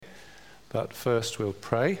But first we'll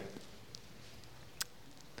pray.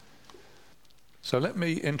 So let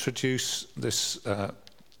me introduce this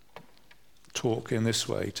talk in this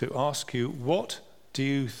way to ask you, what do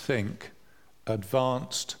you think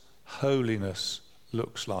advanced holiness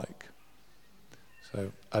looks like?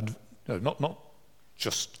 So not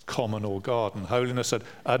just common or garden holiness,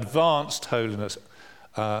 advanced holiness,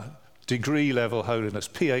 degree level holiness,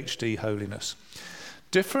 PhD holiness.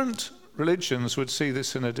 Different religions would see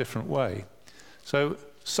this in a different way. So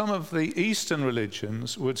some of the Eastern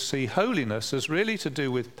religions would see holiness as really to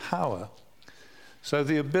do with power. So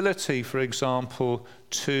the ability, for example,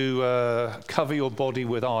 to cover your body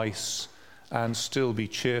with ice and still be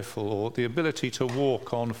cheerful, or the ability to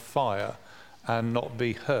walk on fire and not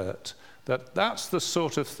be hurt. That's the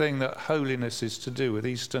sort of thing that holiness is to do with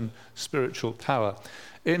Eastern spiritual power.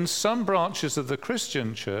 In some branches of the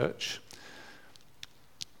Christian church,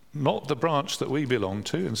 not the branch that we belong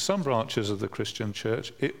to, in some branches of the Christian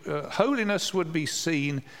church, holiness would be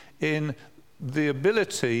seen in the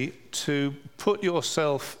ability to put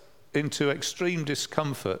yourself into extreme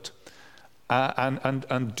discomfort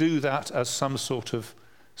and do that as some sort of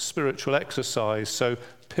spiritual exercise. So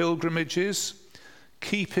pilgrimages,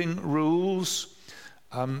 keeping rules,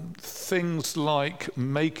 things like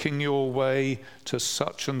making your way to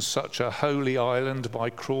such and such a holy island by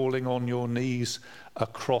crawling on your knees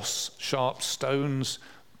across sharp stones.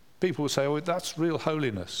 People will say, oh, that's real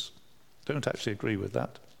holiness. Don't actually agree with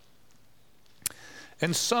that.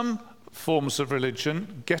 In some forms of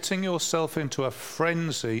religion, getting yourself into a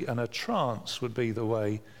frenzy and a trance would be the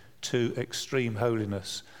way to extreme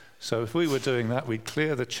holiness. So if we were doing that, we'd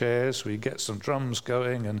clear the chairs, we'd get some drums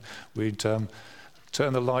going, and we'd turn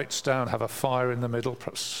the lights down, have a fire in the middle.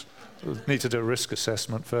 Perhaps we'd need to do a risk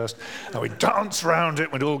assessment first. And we'd dance around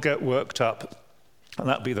it, we'd all get worked up. And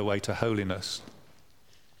that'd be the way to holiness.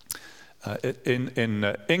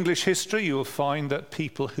 In English history, you'll find that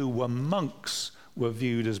people who were monks were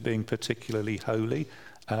viewed as being particularly holy.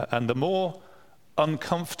 And the more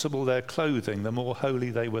uncomfortable their clothing, the more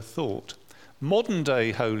holy they were thought. Modern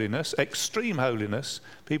day holiness, extreme holiness,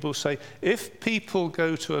 people say, if people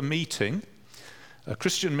go to a meeting, a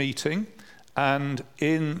Christian meeting, and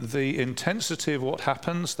in the intensity of what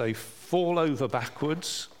happens, they fall over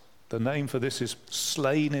backwards. The name for this is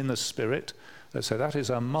slain in the spirit. They say that is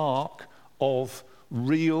a mark of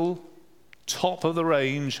real,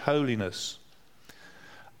 top-of-the-range holiness.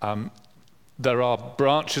 There are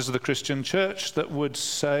branches of the Christian church that would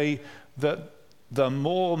say that the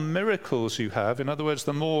more miracles you have, in other words,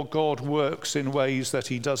 the more God works in ways that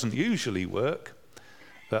he doesn't usually work,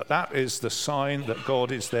 that is the sign that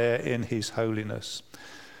God is there in his holiness.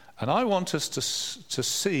 And I want us to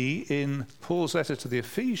see in Paul's letter to the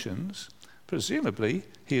Ephesians, presumably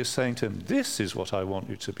he is saying to them, this is what I want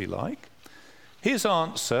you to be like. His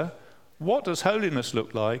answer, what does holiness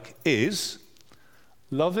look like, is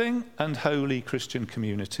loving and holy Christian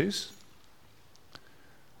communities,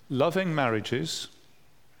 loving marriages,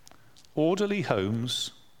 orderly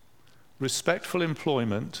homes, respectful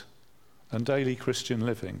employment, and daily Christian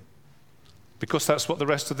living. Because that's what the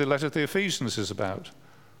rest of the letter to the Ephesians is about.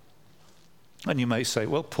 And you may say,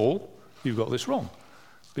 well, Paul, you've got this wrong,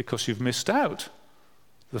 because you've missed out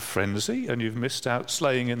the frenzy and you've missed out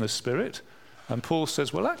slaying in the spirit. And Paul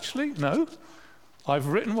says, well, actually, no, I've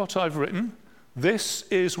written what I've written. This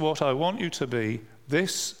is what I want you to be.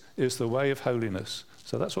 This is the way of holiness.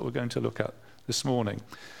 So that's what we're going to look at this morning.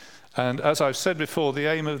 And as I've said before, the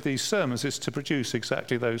aim of these sermons is to produce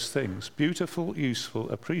exactly those things. Beautiful, useful,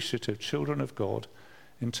 appreciative children of God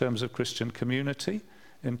in terms of Christian community,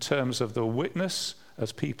 in terms of the witness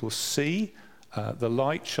as people see the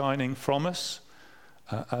light shining from us,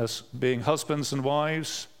 as being husbands and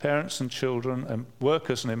wives, parents and children, and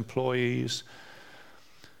workers and employees,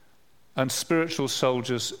 and spiritual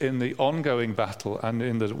soldiers in the ongoing battle and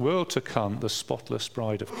in the world to come, the spotless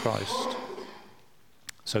bride of Christ.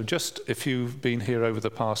 So just if you've been here over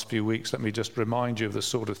the past few weeks, let me just remind you of the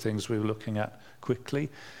sort of things we were looking at quickly.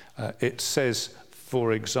 It says,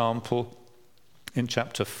 for example, in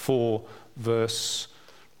chapter 4, verse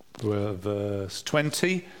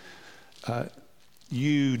 20,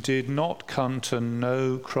 you did not come to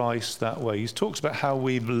know Christ that way. He talks about how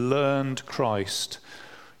we've learned Christ.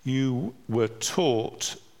 You were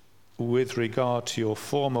taught with regard to your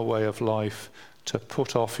former way of life to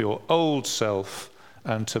put off your old self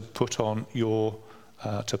and to put on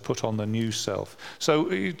the new self. So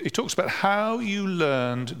he talks about how you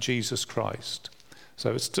learned Jesus Christ.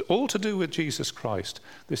 So it's all to do with Jesus Christ.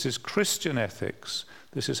 This is Christian ethics.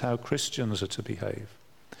 This is how Christians are to behave.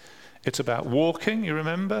 It's about walking, you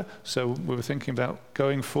remember? So we were thinking about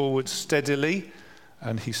going forward steadily.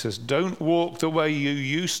 And he says, don't walk the way you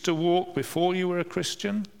used to walk before you were a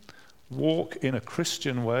Christian. Walk in a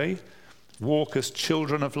Christian way. Walk as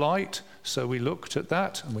children of light. So we looked at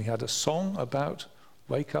that, and we had a song about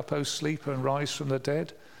wake up, O sleeper, and rise from the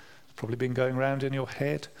dead. Probably been going round in your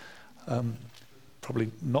head.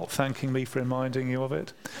 Probably not thanking me for reminding you of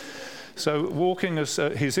it. So walking as,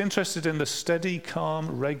 he's interested in the steady,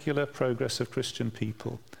 calm, regular progress of Christian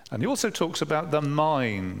people. And he also talks about the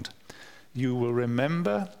mind. You will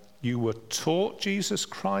remember, you were taught Jesus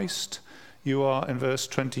Christ. You are, in verse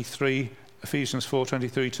 23, Ephesians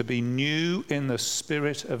 4:23, to be new in the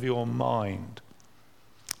spirit of your mind.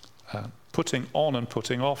 Putting on and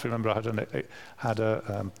putting off. Remember, I had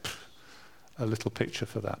a little picture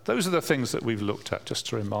for that. Those are the things that we've looked at, just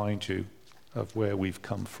to remind you of where we've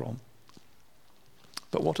come from.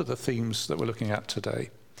 But what are the themes that we're looking at today?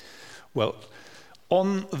 Well,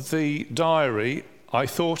 on the diary, I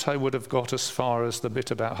thought I would have got as far as the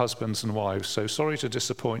bit about husbands and wives, so sorry to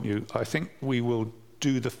disappoint you. I think we will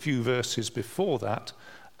do the few verses before that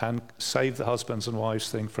and save the husbands and wives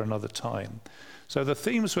thing for another time. So the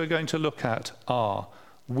themes we're going to look at are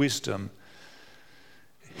wisdom.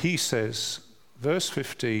 He says, verse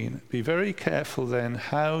 15, be very careful then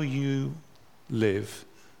how you live,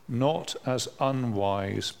 not as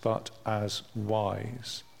unwise, but as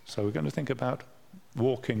wise. So we're going to think about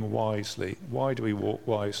walking wisely. Why do we walk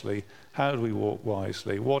wisely? How do we walk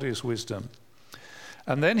wisely? What is wisdom?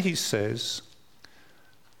 And then he says,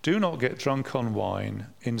 do not get drunk on wine,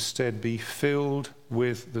 instead be filled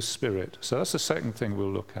with the Spirit. So that's the second thing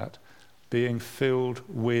we'll look at, being filled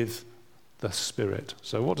with the Spirit.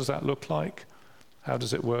 So what does that look like? How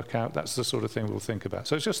does it work out? That's the sort of thing we'll think about.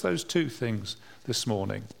 So it's just those two things this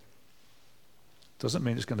morning. Doesn't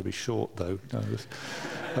mean it's going to be short, though.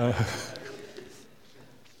 No.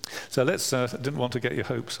 So let's, didn't want to get your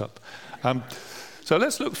hopes up. So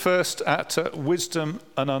let's look first at wisdom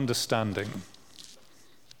and understanding.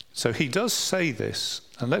 So he does say this,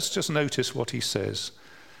 and let's just notice what he says.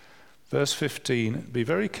 Verse 15, be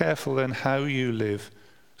very careful then how you live.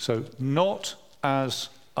 So not as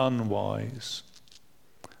unwise,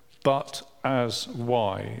 but as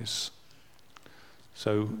wise.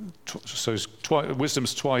 So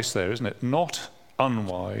wisdom's twice there, isn't it? Not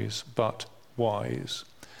unwise, but wise.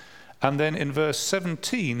 And then in verse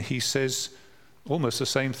 17, he says almost the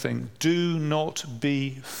same thing. Do not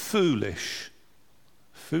be foolish.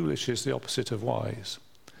 Foolish is the opposite of wise.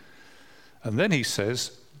 And then he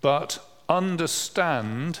says, but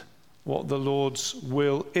understand what the Lord's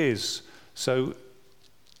will is. So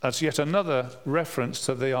that's yet another reference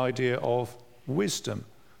to the idea of wisdom,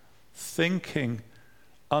 thinking,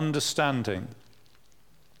 understanding.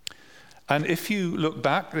 And if you look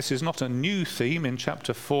back, this is not a new theme. In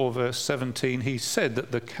chapter 4, verse 17, he said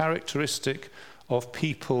that the characteristic of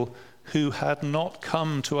people who had not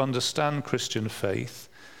come to understand Christian faith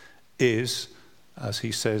is, as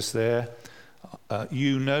he says there,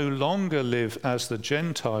 you no longer live as the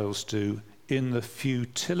Gentiles do in the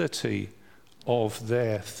futility of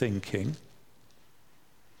their thinking.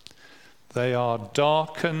 They are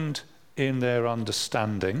darkened in their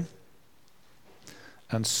understanding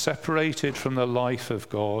and separated from the life of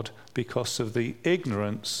God because of the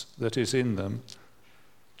ignorance that is in them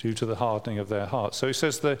due to the hardening of their hearts. So he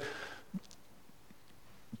says the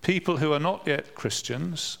people who are not yet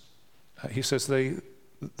Christians, he says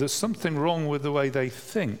there's something wrong with the way they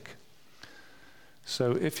think.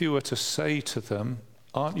 So if you were to say to them,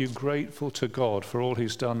 aren't you grateful to God for all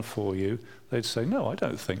he's done for you? They'd say, no, I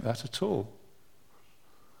don't think that at all.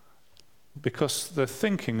 Because their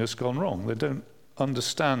thinking has gone wrong. They don't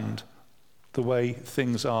understand the way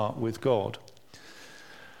things are with God.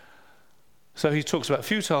 So he talks about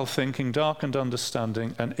futile thinking, darkened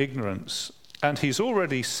understanding, and ignorance. And he's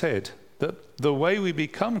already said that the way we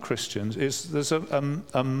become Christians is there's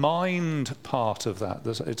a mind part of that.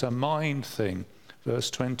 It's a mind thing.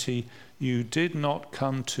 Verse 20, you did not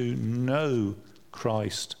come to know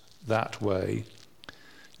Christ that way.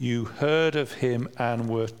 You heard of him and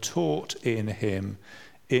were taught in him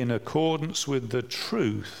in accordance with the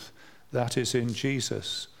truth that is in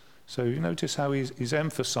Jesus. So you notice how he's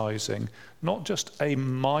emphasizing not just a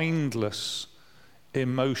mindless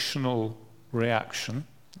emotional reaction.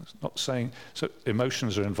 It's not saying, so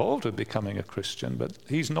emotions are involved with becoming a Christian, but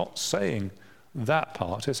he's not saying that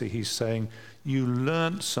part, is he? He's saying you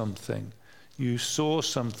learnt something, you saw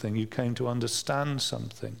something, you came to understand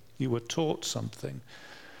something, you were taught something.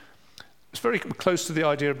 It's very close to the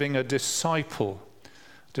idea of being a disciple.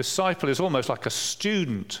 Disciple is almost like a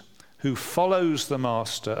student who follows the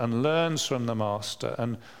master and learns from the master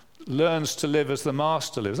and learns to live as the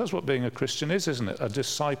master lives. That's what being a Christian is, isn't it? A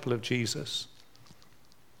disciple of Jesus.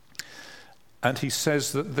 And he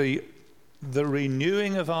says that the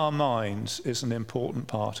renewing of our minds is an important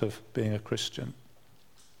part of being a Christian.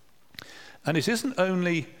 And it isn't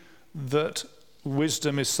only that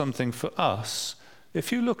wisdom is something for us.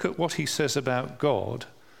 If you look at what he says about God,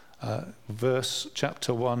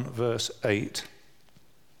 chapter 1, verse 8,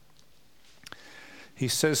 he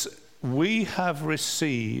says, we have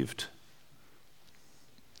received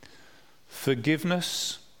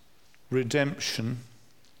forgiveness, redemption,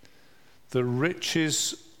 the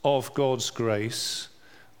riches of God's grace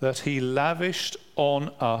that he lavished on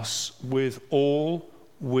us with all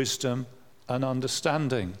wisdom and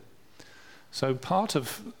understanding. So part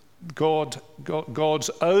of God's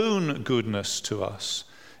own goodness to us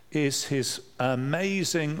is his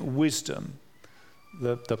amazing wisdom,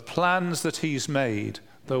 the plans that he's made,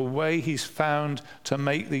 the way he's found to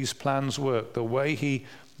make these plans work, the way he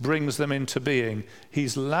brings them into being.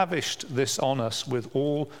 He's lavished this on us with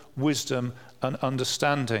all wisdom and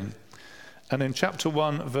understanding. And in chapter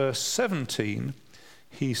 1, verse 17,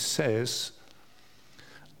 he says,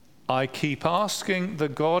 I keep asking the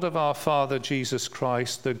God of our Father Jesus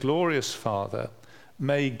Christ, the glorious Father,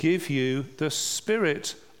 may give you the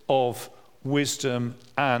spirit of wisdom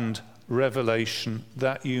and revelation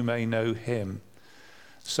that you may know him.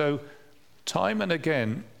 So time and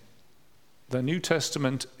again, the New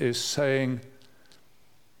Testament is saying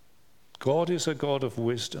God is a God of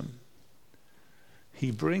wisdom.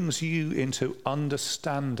 He brings you into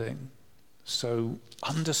understanding. So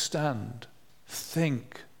understand,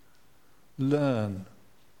 think, learn.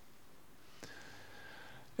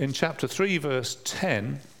 In chapter 3, verse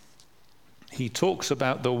 10, he talks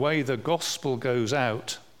about the way the gospel goes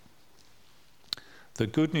out. The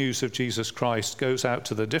good news of Jesus Christ goes out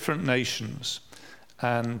to the different nations.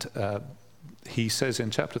 And he says in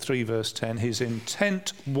chapter 3, verse 10, his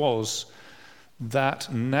intent was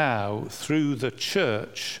that now, through the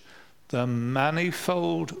church, the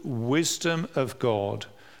manifold wisdom of God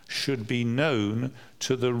should be known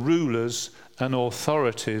to the rulers and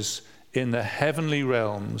authorities in the heavenly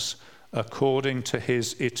realms according to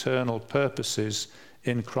his eternal purposes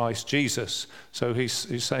in Christ Jesus. So he's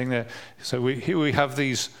saying there, so here we have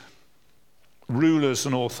these rulers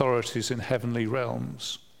and authorities in heavenly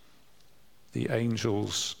realms, the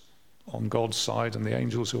angels on God's side and the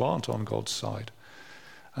angels who aren't on God's side.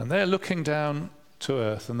 And they're looking down to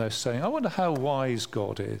earth and they're saying, I wonder how wise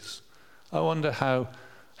God is. I wonder how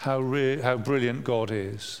brilliant God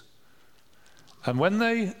is. And when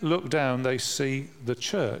they look down, they see the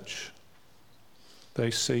church. They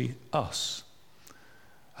see us.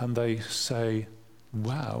 And they say,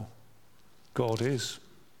 wow, God is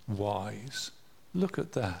wise. Look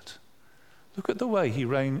at that. Look at the way he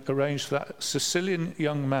arranged for that Sicilian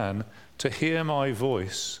young man to hear my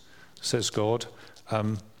voice, says God,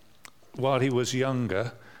 while he was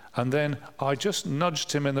younger. And then I just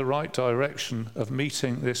nudged him in the right direction of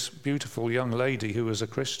meeting this beautiful young lady who was a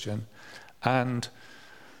Christian. And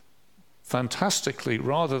fantastically,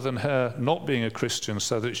 rather than her not being a Christian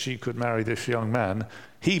so that she could marry this young man,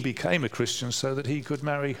 he became a Christian so that he could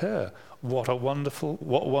marry her. What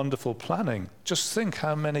wonderful planning. Just think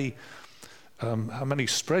how many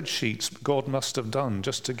spreadsheets God must have done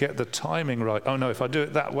just to get the timing right. Oh no, if I do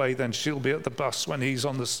it that way, then she'll be at the bus when he's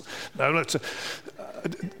on the... No, let's...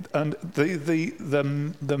 And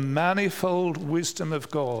the manifold wisdom of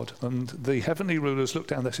God, and the heavenly rulers look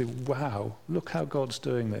down, they say, wow, look how God's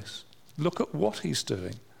doing this. Look at what he's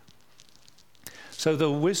doing. So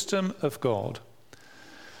the wisdom of God.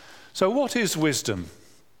 So what is wisdom?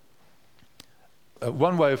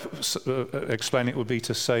 One way of explaining it would be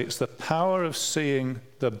to say it's the power of seeing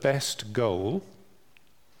the best goal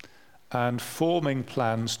and forming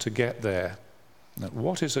plans to get there. Now,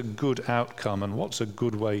 what is a good outcome and what's a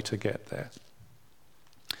good way to get there?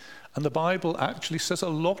 And the Bible actually says a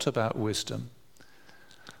lot about wisdom.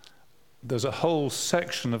 There's a whole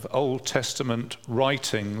section of Old Testament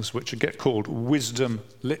writings which get called wisdom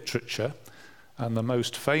literature, and the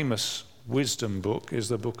most famous wisdom book is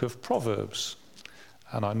the book of Proverbs.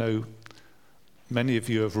 And I know many of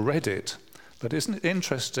you have read it, but isn't it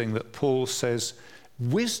interesting that Paul says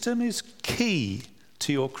wisdom is key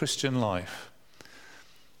to your Christian life?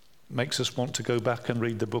 Makes us want to go back and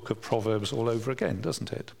read the book of Proverbs all over again,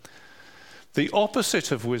 doesn't it? The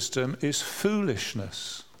opposite of wisdom is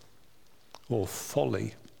foolishness or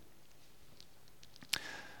folly.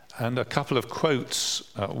 And a couple of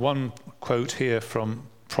quotes, one quote here from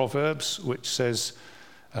Proverbs, which says,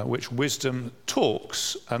 which wisdom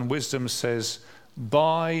talks, and wisdom says,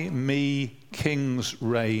 "By me kings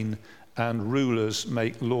reign and rulers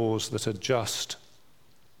make laws that are just."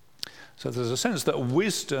 So there's a sense that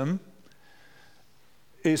wisdom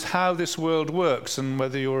is how this world works, and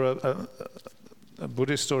whether you're a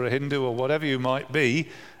Buddhist or a Hindu or whatever you might be,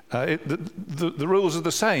 the rules are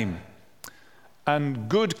the same. And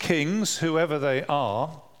good kings, whoever they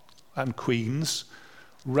are, and queens,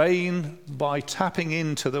 reign by tapping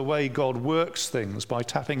into the way God works things, by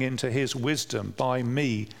tapping into his wisdom. By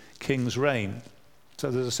me, kings reign.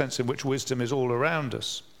 So there's a sense in which wisdom is all around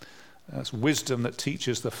us. That's wisdom that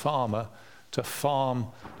teaches the farmer to farm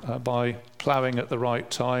by ploughing at the right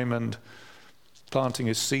time and planting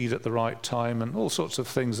his seed at the right time, and all sorts of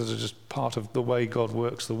things that are just part of the way God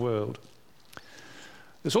works the world.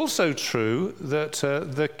 It's also true that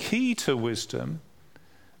the key to wisdom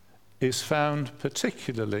is found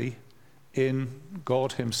particularly in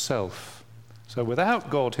God himself. So without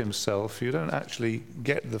God himself, you don't actually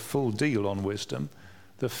get the full deal on wisdom.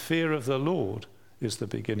 The fear of the Lord is the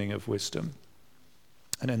beginning of wisdom.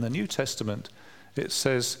 And in the New Testament, it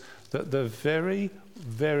says that the very,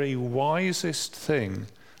 very wisest thing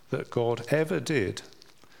that God ever did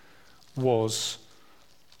was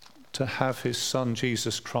to have his son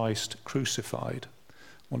Jesus Christ crucified.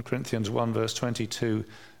 1 Corinthians 1 verse 22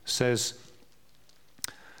 says,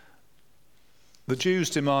 the Jews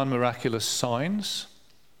demand miraculous signs.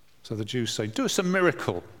 So the Jews say, do us a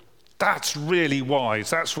miracle. That's really wise.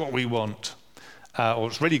 That's what we want. Or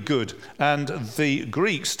it's really good. And the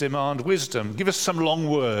Greeks demand wisdom. Give us some long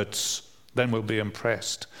words, then we'll be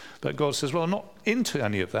impressed. But God says, well, I'm not into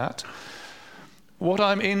any of that. What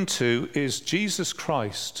I'm into is Jesus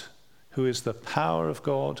Christ, who is the power of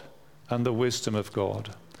God and the wisdom of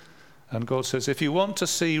God. And God says, if you want to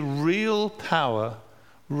see real power,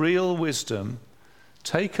 real wisdom,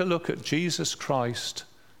 take a look at Jesus Christ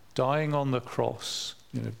dying on the cross,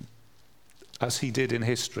 as he did in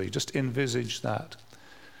history. Just envisage that.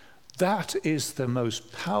 That is the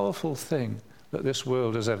most powerful thing that this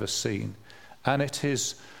world has ever seen. And it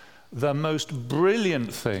is the most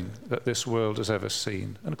brilliant thing that this world has ever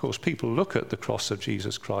seen. And of course, people look at the cross of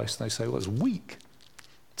Jesus Christ and they say, well, it's weak.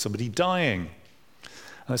 Somebody dying.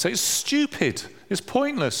 And they say, it's stupid. It's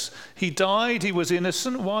pointless. He died. He was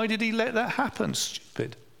innocent. Why did he let that happen?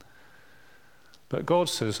 Stupid. But God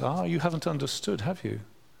says, you haven't understood, have you?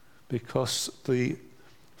 Because the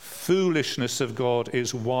foolishness of God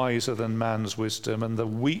is wiser than man's wisdom, and the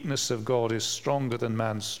weakness of God is stronger than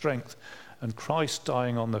man's strength. And Christ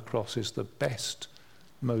dying on the cross is the best,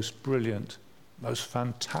 most brilliant, most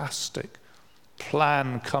fantastic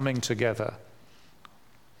plan coming together.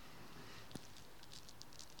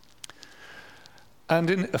 And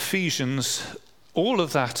in Ephesians, all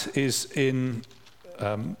of that is in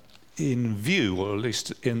view, or at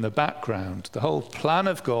least in the background. The whole plan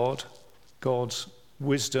of God, God's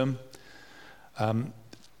wisdom.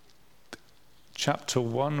 Chapter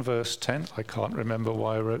 1, verse 10. I can't remember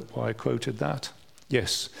why I quoted that.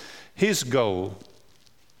 Yes, his goal.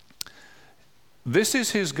 This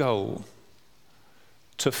is his goal,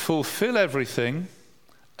 to fulfill everything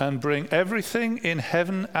and bring everything in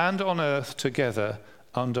heaven and on earth together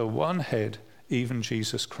under one head, even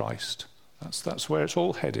Jesus Christ. That's where it's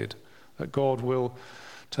all headed. That God will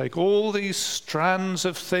take all these strands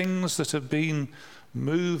of things that have been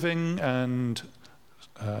moving and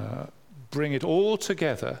bring it all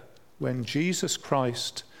together when Jesus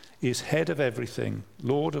Christ is head of everything,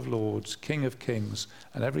 Lord of lords, King of kings,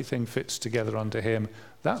 and everything fits together under him.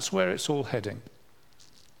 That's where it's all heading.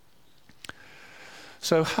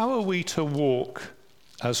 So how are we to walk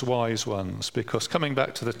as wise ones? Because coming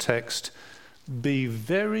back to the text, be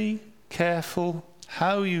very careful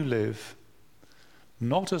how you live,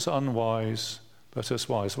 not as unwise, but as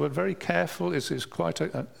wise. The word very careful is quite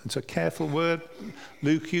it's a careful word.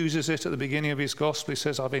 Luke uses it at the beginning of his gospel. He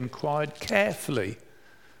says, I've inquired carefully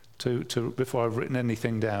before I've written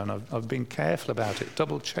anything down. I've been careful about it,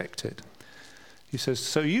 double-checked it. He says,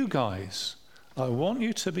 so you guys, I want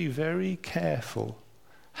you to be very careful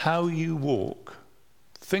how you walk.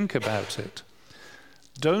 Think about it.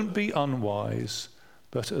 Don't be unwise,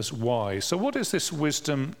 but as wise. So what is this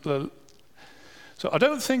wisdom? So I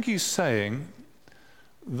don't think he's saying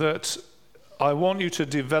that I want you to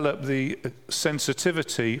develop the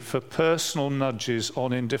sensitivity for personal nudges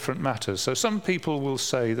on indifferent matters. So some people will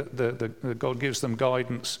say that God gives them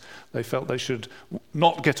guidance. They felt they should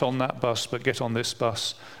not get on that bus, but get on this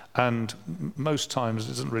bus. And most times it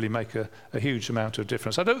doesn't really make a huge amount of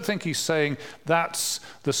difference. I don't think he's saying that's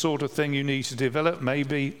the sort of thing you need to develop.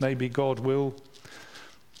 Maybe God will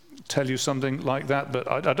tell you something like that, but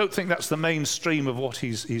I don't think that's the mainstream of what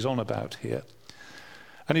he's on about here.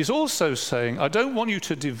 And he's also saying, I don't want you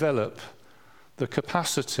to develop the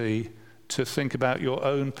capacity to think about your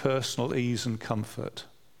own personal ease and comfort.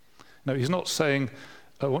 No, he's not saying,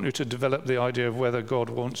 I want you to develop the idea of whether God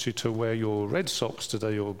wants you to wear your red socks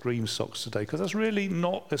today or green socks today, because that's really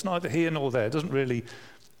not, it's neither here nor there. It doesn't really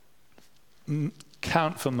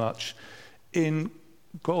count for much in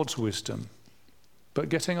God's wisdom, but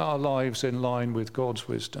getting our lives in line with God's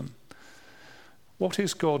wisdom. What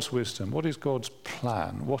is God's wisdom? What is God's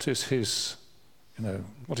plan? What is his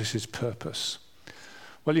purpose?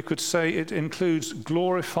 Well, you could say it includes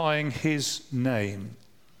glorifying his name.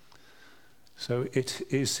 So it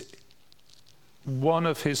is one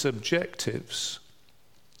of his objectives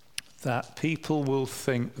that people will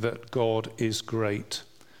think that God is great.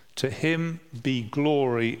 To him be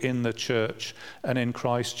glory in the church and in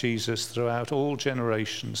Christ Jesus throughout all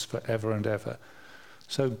generations, forever and ever.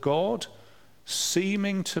 So God,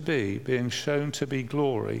 seeming to be, being shown to be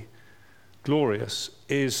glorious,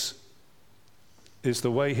 is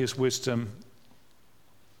the way his wisdom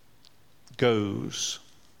goes.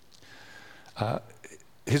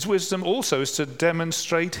 His wisdom also is to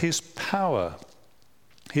demonstrate his power.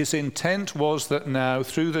 His intent was that now,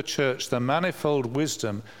 through the church, the manifold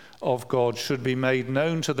wisdom of God should be made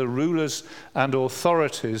known to the rulers and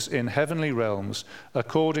authorities in heavenly realms,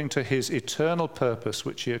 according to his eternal purpose,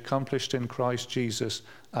 which he accomplished in Christ Jesus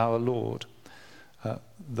our Lord.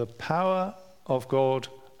 The power of God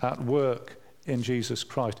at work in Jesus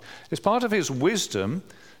Christ. It's part of his wisdom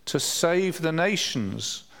to save the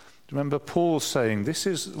nations. Remember Paul saying, this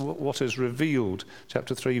is what is revealed,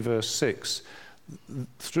 chapter 3, verse 6.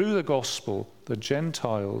 Through the gospel, the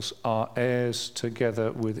Gentiles are heirs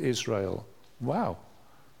together with Israel. Wow.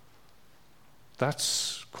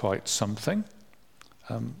 That's quite something.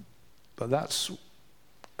 But that's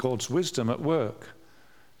God's wisdom at work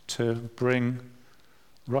to bring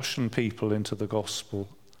Russian people into the gospel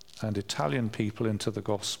and Italian people into the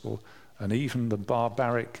gospel and even the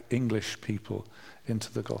barbaric English people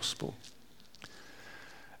into the gospel.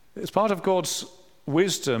 It's part of God's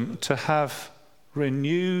wisdom to have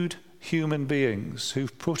renewed human beings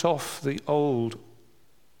who've put off the old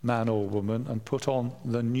man or woman and put on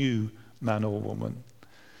the new man or woman.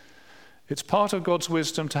 It's part of God's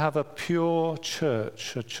wisdom to have a pure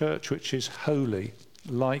church, a church which is holy,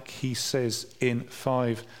 like he says in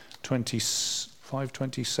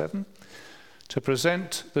 5:27, to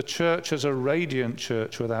present the church as a radiant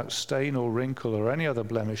church without stain or wrinkle or any other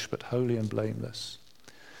blemish, but holy and blameless.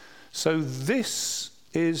 So this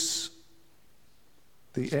is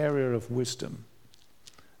the area of wisdom.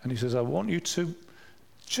 And he says, I want you to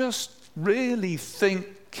just really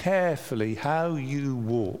think carefully how you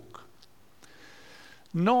walk.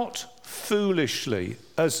 Not foolishly,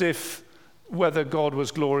 as if whether God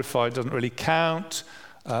was glorified doesn't really count,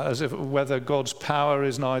 as if whether God's power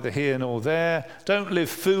is neither here nor there. Don't live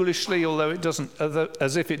foolishly,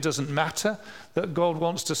 as if it doesn't matter that God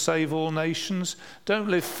wants to save all nations. Don't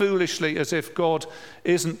live foolishly as if God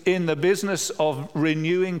isn't in the business of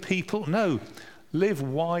renewing people. No, live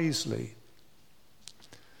wisely.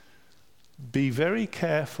 Be very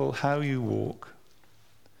careful how you walk,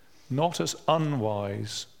 not as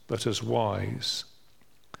unwise, but as wise.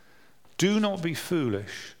 Do not be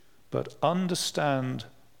foolish, but understand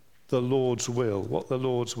the Lord's will, what the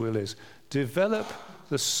Lord's will is. Develop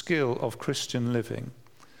the skill of Christian living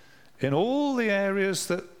in all the areas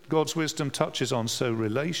that God's wisdom touches on. So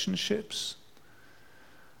relationships,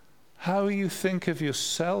 how you think of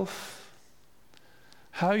yourself,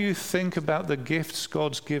 how you think about the gifts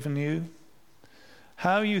God's given you,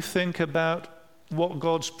 how you think about what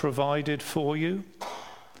God's provided for you,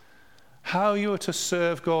 how you are to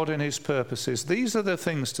serve God in his purposes. These are the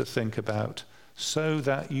things to think about so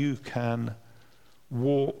that you can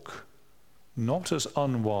walk not as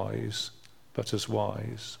unwise, but as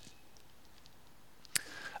wise.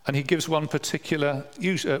 And he gives one particular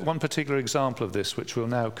example of this, which we'll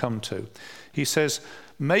now come to. He says,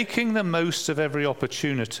 making the most of every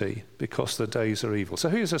opportunity because the days are evil. So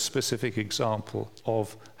here's a specific example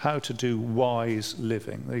of how to do wise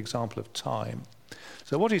living, the example of time.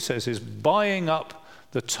 So what he says is buying up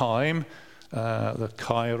the time, the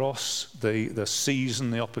kairos, the season,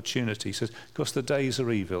 the opportunity. He says, because the days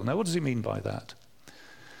are evil. Now, what does he mean by that?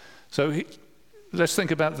 So let's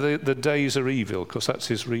think about the days are evil, because that's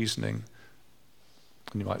his reasoning.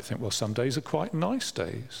 And you might think, well, some days are quite nice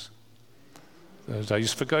days. There are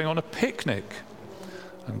days for going on a picnic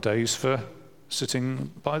and days for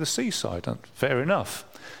sitting by the seaside. And fair enough.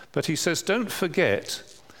 But he says, don't forget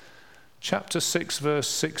Chapter 6, verse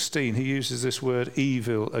 16, he uses this word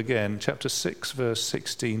evil again. Chapter 6, verse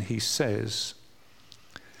 16, he says,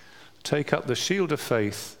 take up the shield of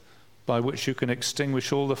faith by which you can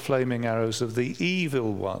extinguish all the flaming arrows of the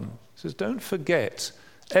evil one. He says, don't forget,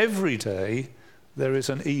 every day there is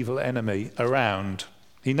an evil enemy around.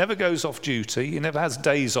 He never goes off duty. He never has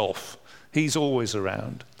days off. He's always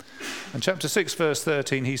around. And chapter 6, verse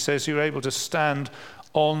 13, he says you're able to stand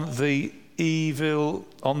on the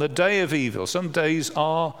day of evil. Some days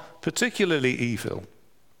are particularly evil.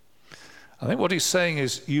 I think what he's saying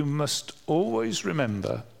is you must always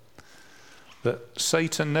remember that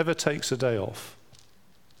Satan never takes a day off.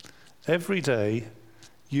 Every day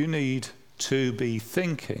you need to be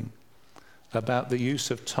thinking about the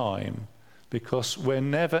use of time, because we're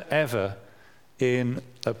never ever in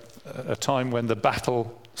a time when the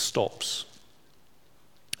battle stops.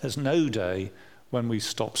 There's no day when we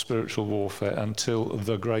stop spiritual warfare until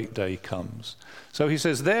the great day comes. So he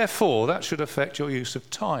says, therefore, that should affect your use of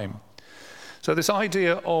time. So this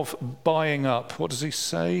idea of buying up, what does he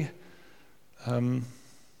say?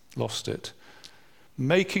 Lost it.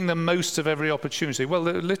 Making the most of every opportunity. Well,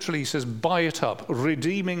 literally he says, buy it up,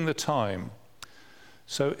 redeeming the time.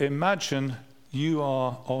 So imagine you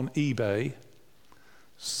are on eBay.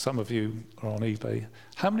 Some of you are on eBay.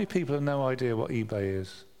 How many people have no idea what eBay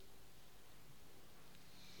is?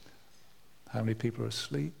 How many people are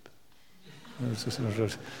asleep? Let's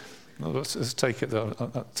take it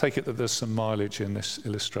that there's some mileage in this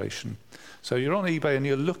illustration. So you're on eBay and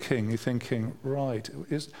you're thinking, right,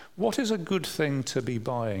 what is a good thing to be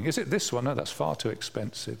buying? Is it this one? No, that's far too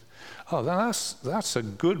expensive. Oh, that's a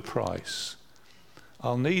good price.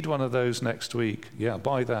 I'll need one of those next week. Yeah,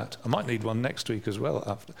 buy that. I might need one next week as well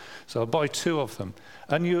after. So I'll buy 2 of them.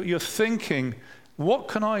 And you're thinking, what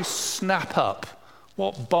can I snap up?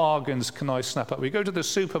 What bargains can I snap up? We go to the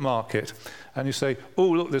supermarket and you say, oh,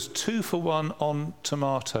 look, there's 2 for 1 on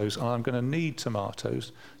tomatoes, and I'm going to need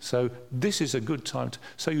tomatoes. So this is a good time.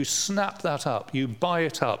 So you snap that up, you buy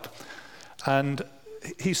it up. And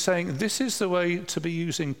he's saying this is the way to be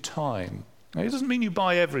using time. Now, it doesn't mean you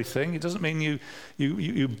buy everything. It doesn't mean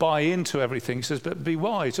you buy into everything. He says, but be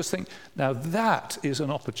wise. Just think, now that is an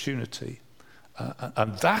opportunity.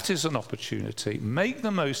 And that is an opportunity. Make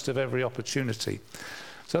the most of every opportunity.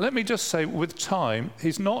 So let me just say, with time,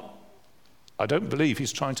 I don't believe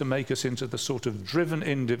he's trying to make us into the sort of driven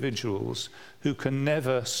individuals who can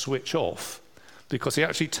never switch off, because he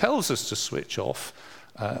actually tells us to switch off.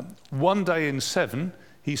 1 day in 7,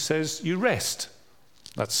 he says, you rest.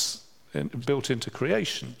 That's built into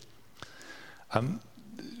creation.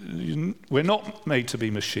 We're not made to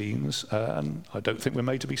be machines, and I don't think we're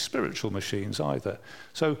made to be spiritual machines either.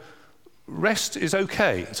 So rest is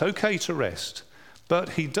okay. It's okay to rest. But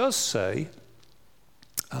he does say,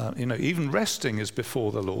 even resting is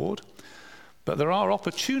before the Lord, but there are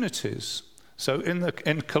opportunities. So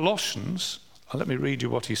in Colossians, let me read you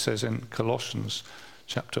what he says in Colossians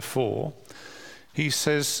chapter 4. He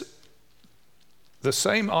says, the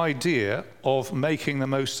same idea of making the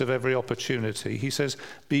most of every opportunity. He says,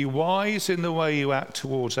 be wise in the way you act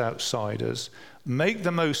towards outsiders. Make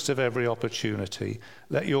the most of every opportunity.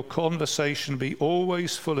 Let your conversation be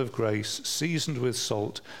always full of grace, seasoned with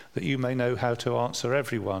salt, that you may know how to answer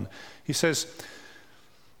everyone. He says,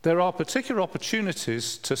 there are particular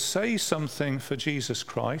opportunities to say something for Jesus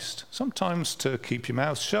Christ, sometimes to keep your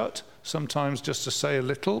mouth shut, sometimes just to say a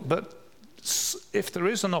little, but if there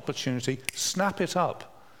is an opportunity, snap it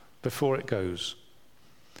up before it goes.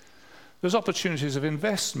 There's opportunities of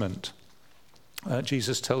investment.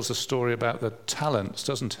 Jesus tells a story about the talents,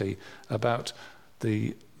 doesn't he? About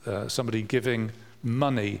somebody giving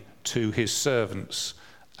money to his servants,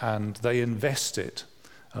 and they invest it.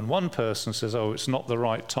 And one person says, oh, it's not the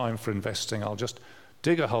right time for investing. I'll just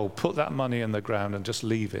dig a hole, put that money in the ground and just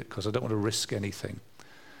leave it because I don't want to risk anything.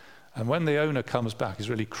 And when the owner comes back, he's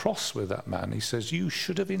really cross with that man. He says, you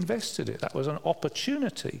should have invested it. That was an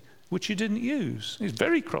opportunity which you didn't use. He's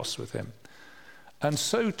very cross with him. And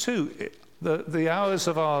so too, the hours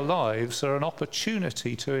of our lives are an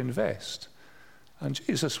opportunity to invest. And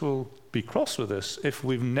Jesus will be cross with us if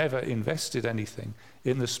we've never invested anything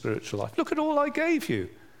in the spiritual life. Look at all I gave you.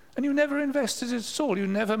 And you never invested it at all. You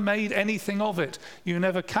never made anything of it. You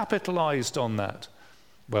never capitalized on that.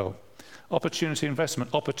 Well, opportunity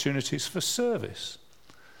investment, opportunities for service.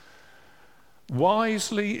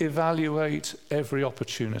 Wisely evaluate every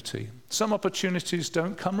opportunity. Some opportunities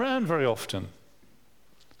don't come round very often.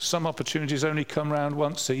 Some opportunities only come round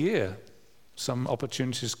once a year. Some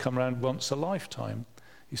opportunities come round once a lifetime.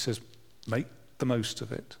 He says, make the most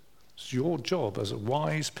of it. It's your job as a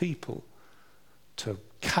wise people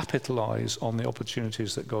capitalize on the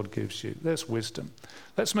opportunities that God gives you. There's wisdom.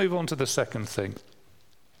 Let's move on to the second thing.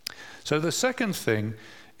 So the second thing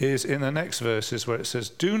is in the next verses where it says,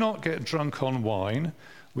 do not get drunk on wine,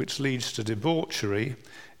 which leads to debauchery.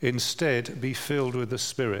 Instead, be filled with the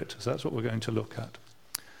Spirit. So that's what we're going to look at.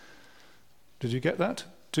 Did you get that?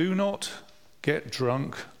 Do not get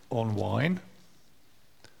drunk on wine,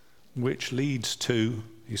 which leads to,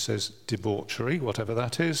 he says, debauchery, whatever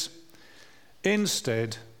that is.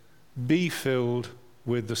 Instead, be filled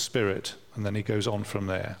with the Spirit. And then he goes on from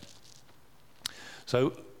there.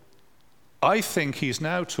 So I think he's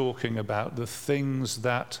now talking about the things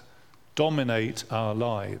that dominate our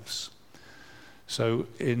lives. So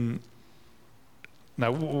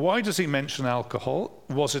now, why does he mention alcohol?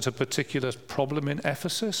 Was it a particular problem in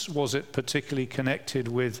Ephesus? Was it particularly connected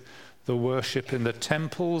with the worship in the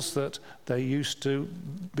temples that they used to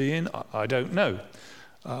be in? I don't know.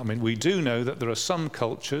 I mean, we do know that there are some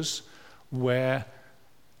cultures where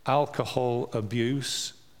alcohol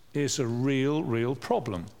abuse is a real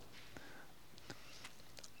problem.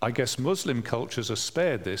 I guess Muslim cultures are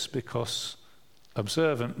spared this because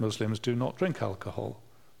observant Muslims do not drink alcohol,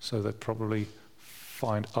 so they probably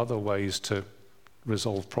find other ways to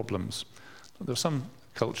resolve problems. But there are some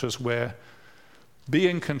cultures where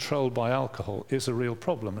being controlled by alcohol is a real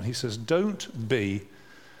problem. And he says, don't be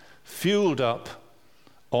fueled up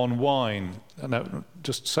on wine. Now,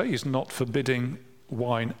 just say he's not forbidding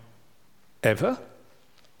wine ever.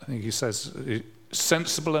 I think he says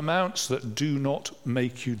sensible amounts that do not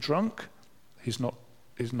make you drunk. He's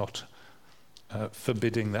not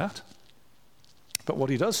forbidding that. But what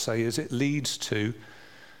he does say is it leads to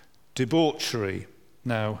debauchery.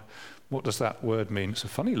 Now, what does that word mean? It's a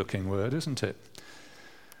funny looking word, isn't it?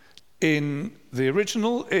 In the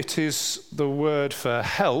original, it is the word for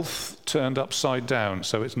health turned upside down.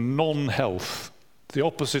 So it's non-health, the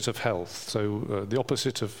opposite of health. So the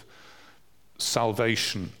opposite of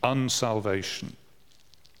salvation, unsalvation.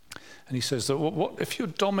 And he says that if you're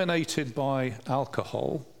dominated by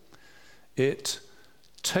alcohol, it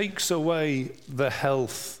takes away the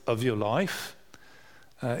health of your life.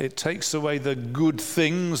 It takes away the good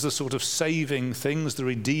things, the sort of saving things, the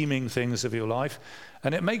redeeming things of your life.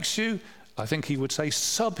 And it makes you, I think he would say,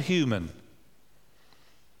 subhuman.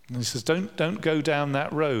 And he says, don't go down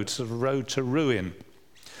that road, sort of road to ruin.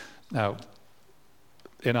 Now,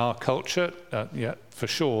 in our culture, for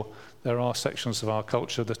sure, there are sections of our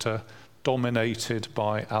culture that are dominated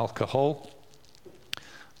by alcohol.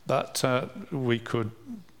 But we could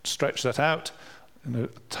stretch that out,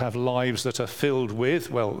 to have lives that are filled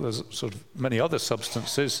with, well, there's sort of many other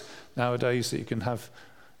substances nowadays that you can have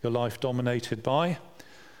your life dominated by.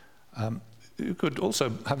 You could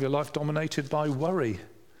also have your life dominated by worry.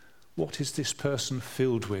 What is this person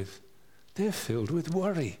filled with? They're filled with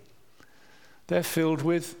worry. They're filled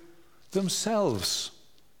with themselves.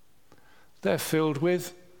 They're filled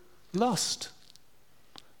with lust.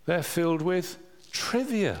 They're filled with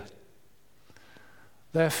trivia.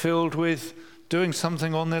 They're filled with doing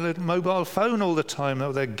something on their little mobile phone all the time,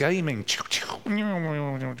 or they're gaming,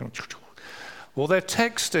 or they're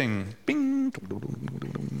texting, bing,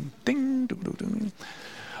 ding,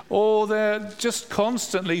 or they're just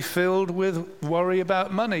constantly filled with worry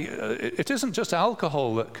about money. It isn't just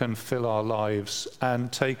alcohol that can fill our lives and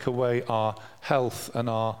take away our health and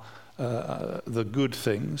our the good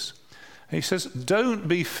things. He says, don't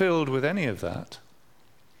be filled with any of that.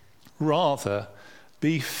 Rather,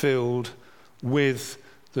 be filled with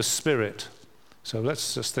the Spirit. So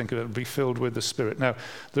let's just think of it, be filled with the Spirit. Now,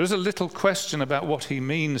 there is a little question about what he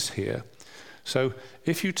means here. So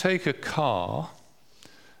if you take a car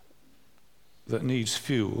that needs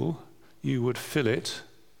fuel, you would fill it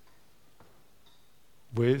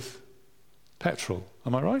with petrol.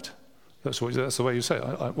 Am I right? That's the way you say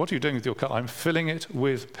it. What are you doing with your car? I'm filling it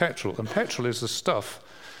with petrol. And petrol is the stuff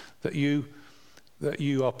that you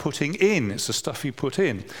are putting in. It's the stuff you put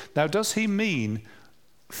in. Now, does he mean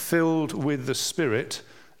filled with the Spirit,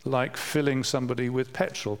 like filling somebody with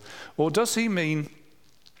petrol? Or does he mean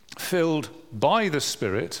filled by the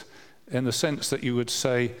Spirit, in the sense that you would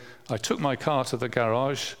say, I took my car to the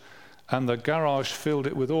garage and the garage filled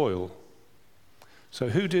it with oil? So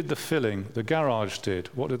who did the filling? The garage did.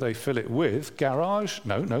 What did they fill it with? Garage?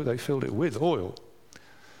 No, they filled it with oil.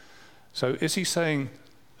 So is he saying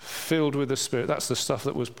filled with the Spirit, that's the stuff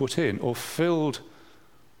that was put in, or filled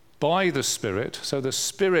by the Spirit, so the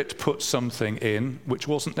Spirit put something in which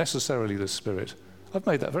wasn't necessarily the Spirit? I've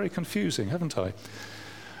made that very confusing, haven't I?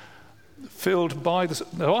 Filled by the...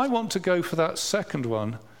 No, I want to go for that second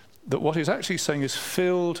one, that what he's actually saying is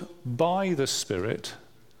filled by the Spirit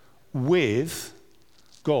with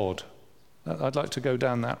God. I'd like to go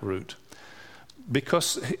down that route.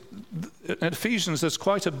 Because in Ephesians, there's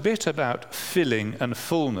quite a bit about filling and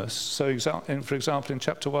fullness. So, for example, in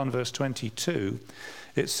chapter 1, verse 22,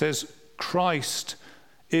 it says, Christ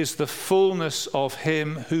is the fullness of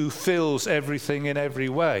him who fills everything in every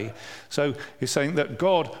way. So he's saying that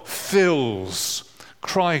God fills,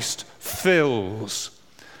 Christ fills.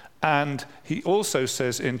 And he also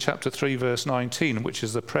says in chapter 3, verse 19, which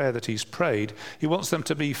is the prayer that he's prayed, he wants them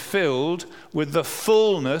to be filled with the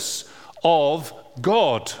fullness of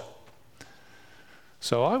God.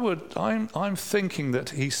 So I'm thinking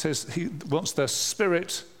that he says he wants the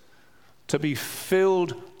Spirit to be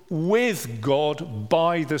filled with God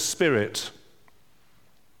by the Spirit.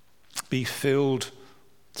 Be filled,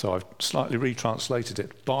 so I've slightly retranslated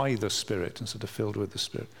it, by the Spirit instead of filled with the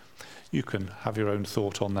Spirit. You can have your own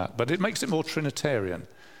thought on that, but it makes it more Trinitarian.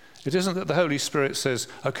 It isn't that the Holy Spirit says,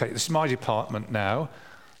 okay, this is my department now,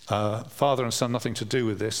 Father and Son, nothing to do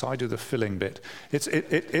with this, I do the filling bit. It's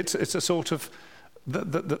a sort of,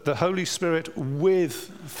 the Holy Spirit with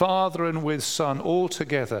Father and with Son all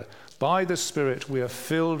together. By the Spirit we are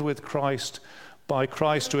filled with Christ, by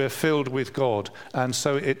Christ we are filled with God. And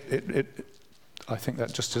so I think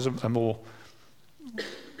that just is a more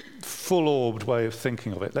full-orbed way of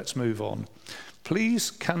thinking of it. Let's move on. Please,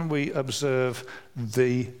 can we observe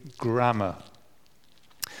the grammar?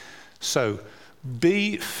 So,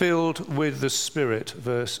 be filled with the Spirit,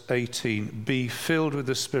 verse 18. Be filled with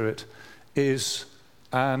the Spirit is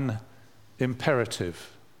an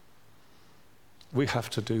imperative. We have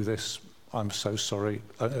to do this. I'm so sorry.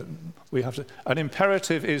 We have to. An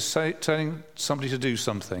imperative is telling somebody to do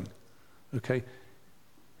something. Okay?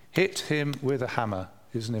 Hit him with a hammer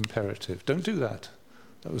is an imperative. Don't do that.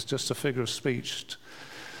 That was just a figure of speech.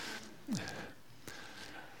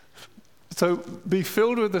 So, be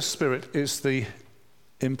filled with the Spirit is the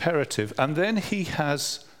imperative. And then he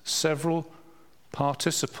has several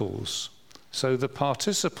participles. So the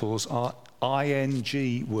participles are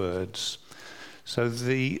ing words. So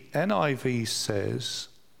the NIV says,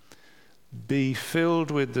 be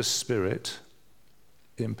filled with the Spirit,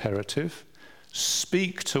 imperative.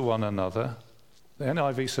 Speak to one another. The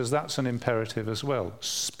NIV says that's an imperative as well.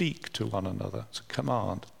 Speak to one another. It's a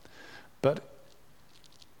command. But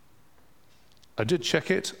I did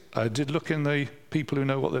check it. I did look in the people who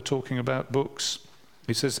know what they're talking about books.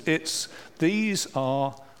 He says these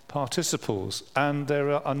are participles, and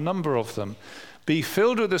there are a number of them. Be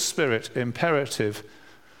filled with the Spirit, imperative.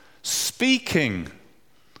 Speaking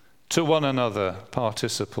to one another,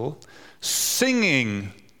 participle.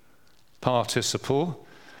 Singing, participle.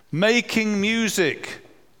 Making music,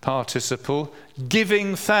 participle.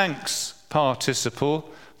 Giving thanks, participle.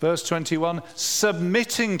 Verse 21,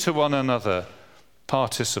 submitting to one another,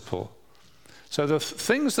 participle. So the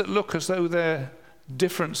things that look as though they're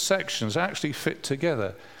different sections actually fit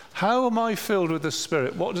together. How am I filled with the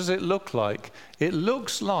Spirit? What does it look like? It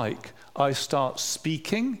looks like I start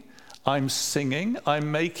speaking, I'm singing,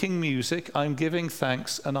 I'm making music, I'm giving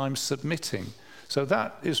thanks, and I'm submitting. So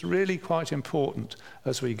that is really quite important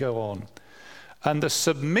as we go on. And the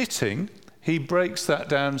submitting, he breaks that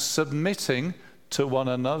down, submitting to one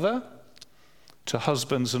another, to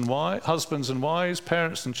husbands and wives,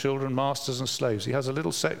 parents and children, masters and slaves. He has a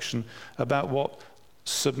little section about what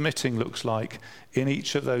submitting looks like in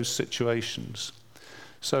each of those situations.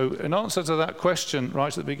 So in answer to that question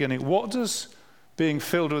right at the beginning, what does being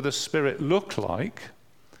filled with the Spirit look like?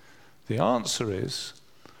 The answer is,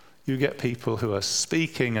 you get people who are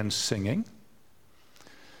speaking and singing.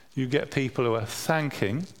 You get people who are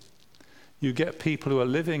thanking. You get people who are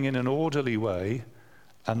living in an orderly way.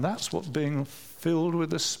 And that's what being filled with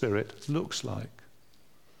the Spirit looks like.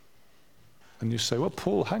 And you say, well,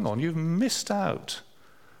 Paul, hang on, you've missed out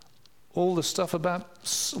all the stuff about,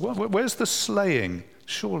 where's the slaying?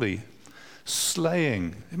 Surely,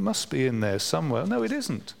 slaying, it must be in there somewhere. No, it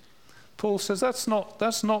isn't. Paul says that's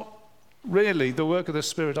not really the work of the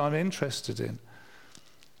Spirit I'm interested in.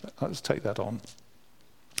 Let's take that on.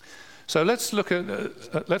 So let's look a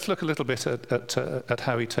little bit at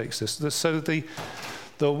how he takes this. So the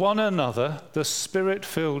one another, the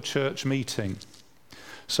Spirit-filled church meeting.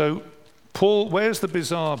 So Paul, where's the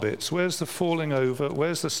bizarre bits? Where's the falling over?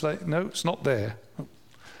 Where's the slaying? No, it's not there.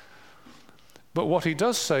 But what he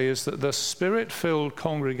does say is that the Spirit-filled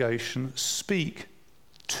congregation speak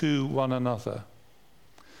to one another.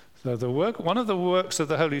 So one of the works of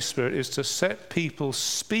the Holy Spirit is to set people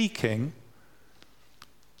speaking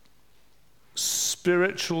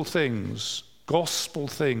spiritual things, gospel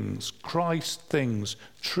things, Christ things,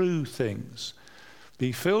 true things.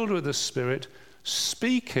 Be filled with the Spirit,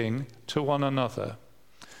 speaking to one another.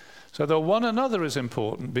 So the one another is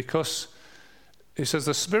important because it says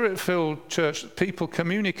the Spirit-filled church, people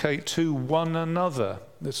communicate to one another.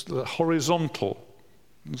 It's the horizontal.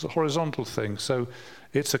 It's a horizontal thing. So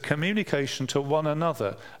it's a communication to one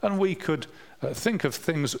another. And we could think of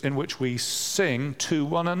things in which we sing to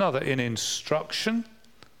one another in instruction.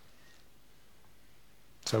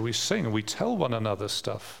 So we sing and we tell one another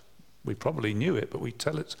stuff. We probably knew it, but we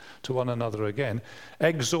tell it to one another again.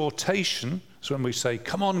 Exhortation is when we say,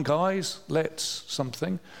 come on guys, let's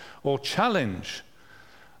something. Or challenge.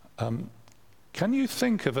 Can you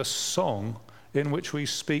think of a song in which we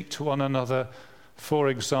speak to one another, for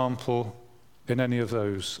example, in any of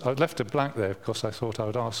those? I left it blank there because I thought I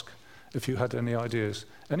would ask if you had any ideas.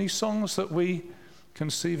 Any songs that we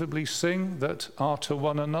conceivably sing that are to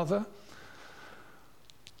one another?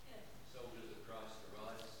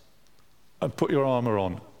 And put your armour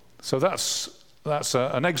on. So that's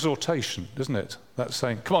an exhortation, isn't it? That's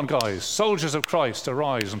saying, come on guys, soldiers of Christ,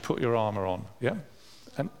 arise and put your armour on. Yeah?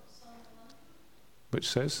 And which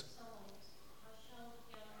says?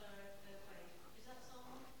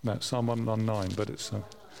 No, Psalm 119, but it's...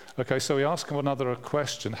 Okay, so we ask one another a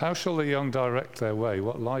question. How shall the young direct their way?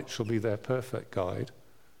 What light shall be their perfect guide?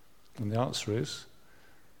 And the answer is,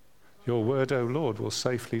 your word, O Lord, will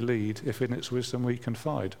safely lead if in its wisdom we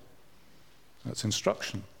confide. That's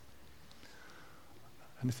instruction.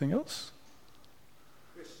 Anything else?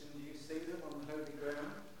 Christian, do you see them on holy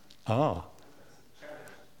ground? Ah,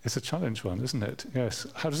 it's a challenge one, isn't it? Yes.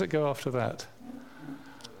 How does it go after that?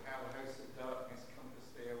 How the hosts of darkness compass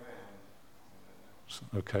thee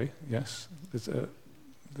around. Okay, yes. It's the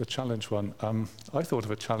challenge one. I thought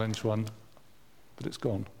of a challenge one, but it's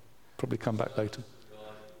gone. Probably come back later.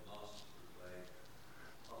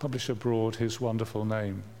 Publish abroad his wonderful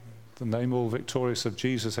name. The name all victorious of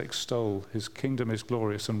Jesus extol. His kingdom is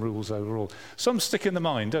glorious and rules over all. Some stick in the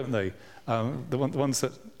mind, don't they? The ones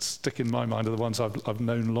that stick in my mind are the ones I've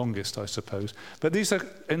known longest, I suppose. But these are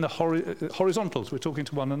in the horizontals. We're talking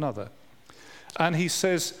to one another. And he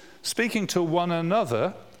says, speaking to one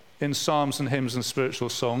another in psalms and hymns and spiritual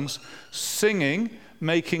songs, singing,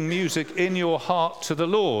 making music in your heart to the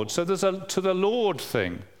Lord. So there's a to the Lord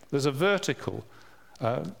thing. There's a vertical.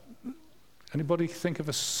 Anybody think of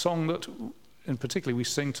a song that, in particular, we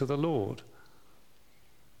sing to the Lord?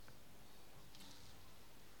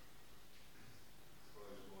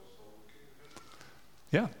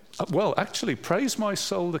 Yeah. Well, actually, praise my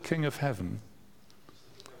soul, the King of Heaven.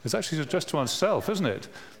 It's actually addressed to oneself, isn't it?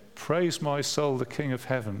 Praise my soul, the King of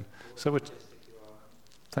Heaven. So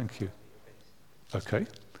thank you. Okay.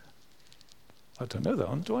 I don't know that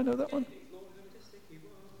one. Do I know that one?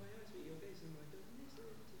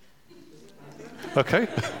 Okay.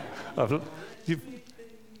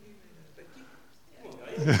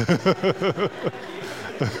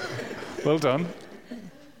 Well done.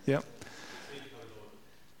 Yeah.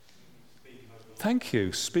 Thank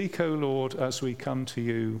you. Speak, O Lord, as we come to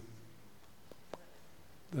you.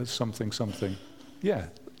 There's something. Yeah,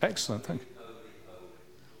 excellent. Thank you.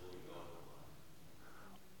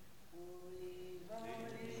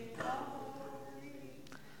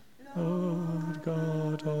 Lord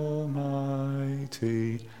God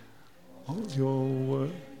Almighty, your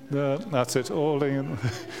word. That's it, all in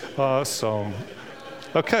our song.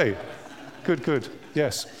 Okay, good,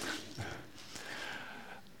 yes.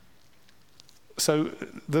 So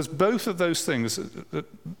there's both of those things.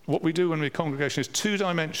 What we do when we're congregation is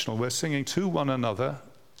two-dimensional. We're singing to one another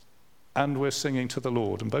and we're singing to the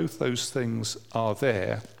Lord. And both those things are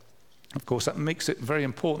there. Of course, that makes it very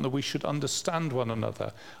important that we should understand one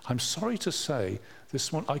another. I'm sorry to say,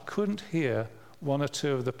 this one I couldn't hear one or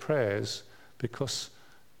two of the prayers because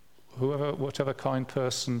whatever kind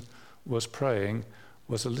person was praying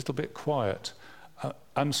was a little bit quiet.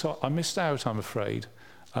 And so I missed out, I'm afraid.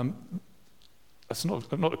 That's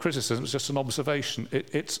not a criticism, it's just an observation.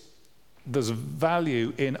 There's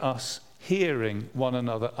value in us hearing one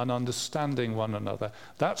another and understanding one another.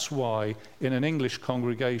 That's why in an English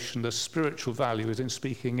congregation the spiritual value is in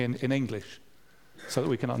speaking in English so that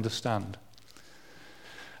we can understand.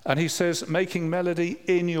 And he says, making melody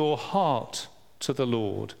in your heart to the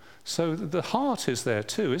Lord. So the heart is there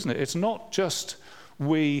too, isn't it? It's not just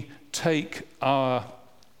we take our,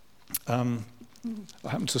 I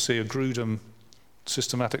happen to see a Grudem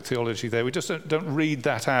systematic theology there. We just don't read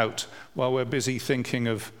that out while we're busy thinking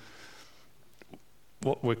of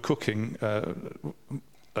what we're cooking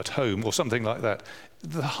at home or something like that.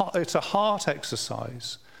 It's a heart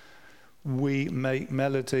exercise. We make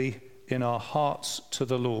melody in our hearts to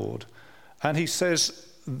the Lord. And he says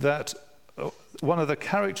that one of the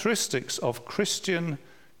characteristics of Christian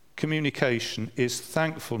communication is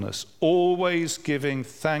thankfulness, always giving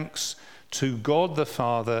thanks to God the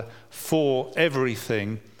Father for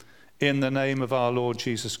everything in the name of our Lord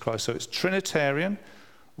Jesus Christ. So it's Trinitarian.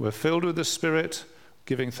 We're filled with the Spirit,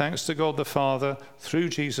 giving thanks to God the Father through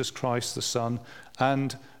Jesus Christ the Son.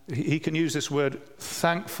 And he can use this word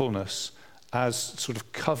thankfulness as sort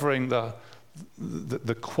of covering the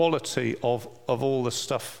quality of all the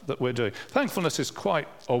stuff that we're doing. Thankfulness is quite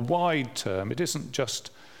a wide term. It isn't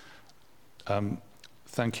just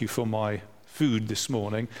thank you for my food this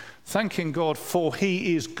morning. Thanking God for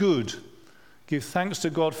he is good. Give thanks to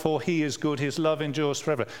God for he is good. His love endures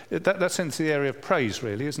forever. That's into the area of praise,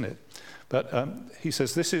 really, isn't it? But he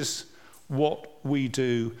says this is what we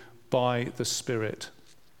do by the Spirit.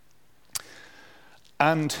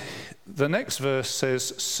 And the next verse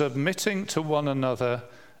says, submitting to one another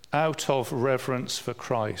out of reverence for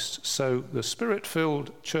Christ. So the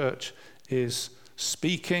Spirit-filled church is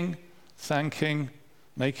speaking, thanking,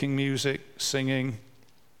 making music, singing,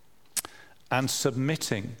 and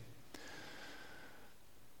submitting.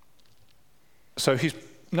 So he's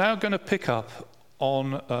now going to pick up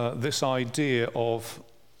on this idea of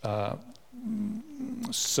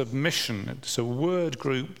submission. It's a word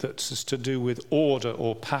group that's to do with order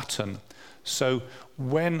or pattern. So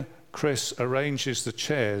when Chris arranges the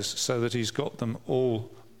chairs so that he's got them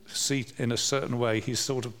all seated in a certain way, he's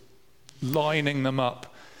sort of lining them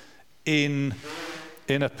up in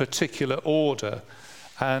a particular order.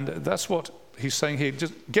 And that's what he's saying here.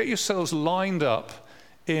 Just get yourselves lined up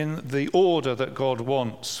in the order that God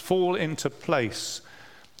wants. Fall into place.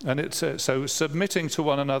 And it's so submitting to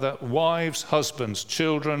one another, wives, husbands,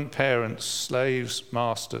 children, parents, slaves,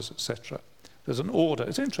 masters, etc. There's an order.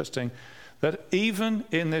 It's interesting that even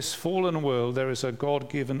in this fallen world, there is a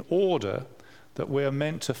God-given order that we're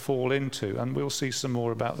meant to fall into. And we'll see some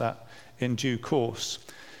more about that in due course.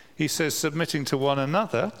 He says submitting to one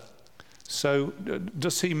another. So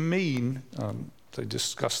does he mean, they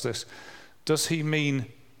discuss this, does he mean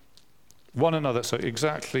one another? So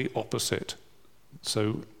exactly opposite.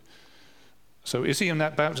 So is he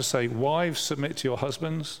about to say, wives, submit to your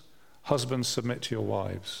husbands, husbands, submit to your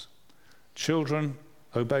wives? Children,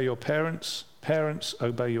 obey your parents, parents,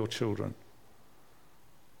 obey your children.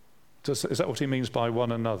 Is that what he means by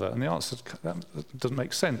one another? And the answer, that doesn't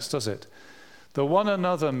make sense, does it? The one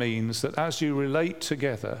another means that as you relate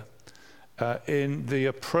together in the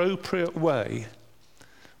appropriate way,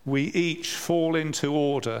 we each fall into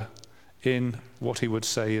order in what he would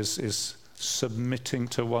say is submitting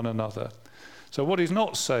to one another. So what he's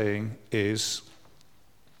not saying is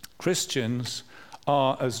Christians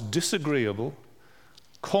are as disagreeable,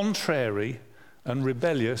 contrary, and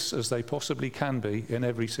rebellious as they possibly can be in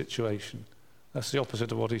every situation. That's the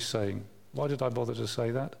opposite of what he's saying. Why did I bother to say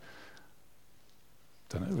that?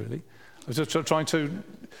 Don't know, really. I was just trying to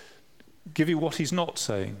give you what he's not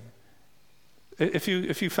saying. If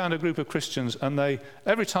you found a group of Christians and they,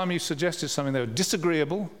 every time you suggested something, they were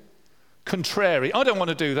disagreeable, contrary, I don't want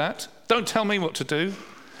to do that, don't tell me what to do,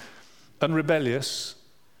 and rebellious,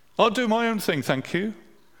 I'll do my own thing, thank you.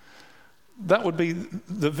 That would be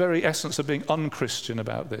the very essence of being unchristian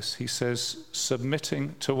about this. He says,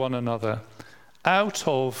 submitting to one another out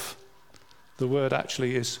of, the word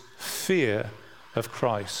actually is fear of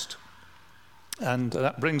Christ. And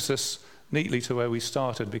that brings us neatly to where we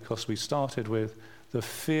started, because we started with the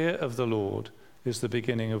fear of the Lord is the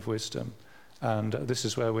beginning of wisdom. And this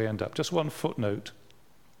is where we end up. Just one footnote.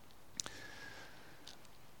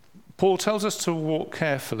 Paul tells us to walk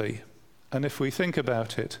carefully, and if we think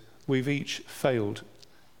about it, we've each failed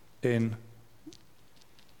in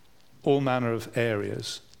all manner of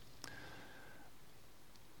areas.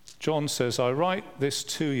 John says, I write this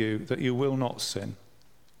to you that you will not sin.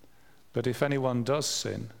 But if anyone does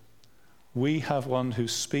sin, we have one who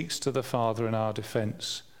speaks to the Father in our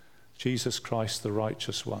defense, Jesus Christ, the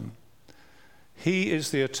righteous one. He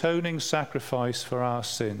is the atoning sacrifice for our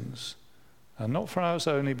sins, and not for ours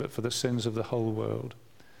only, but for the sins of the whole world.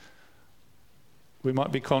 We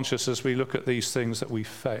might be conscious as we look at these things that we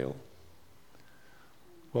fail.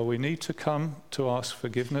 Well, we need to come to ask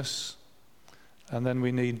forgiveness, and then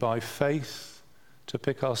we need by faith to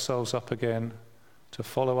pick ourselves up again, to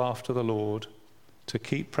follow after the Lord, to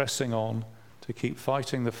keep pressing on, to keep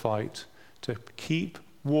fighting the fight, to keep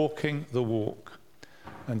walking the walk.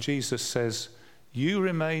 And Jesus says, you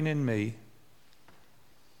remain in me,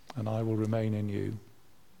 and I will remain in you.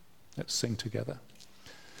 Let's sing together.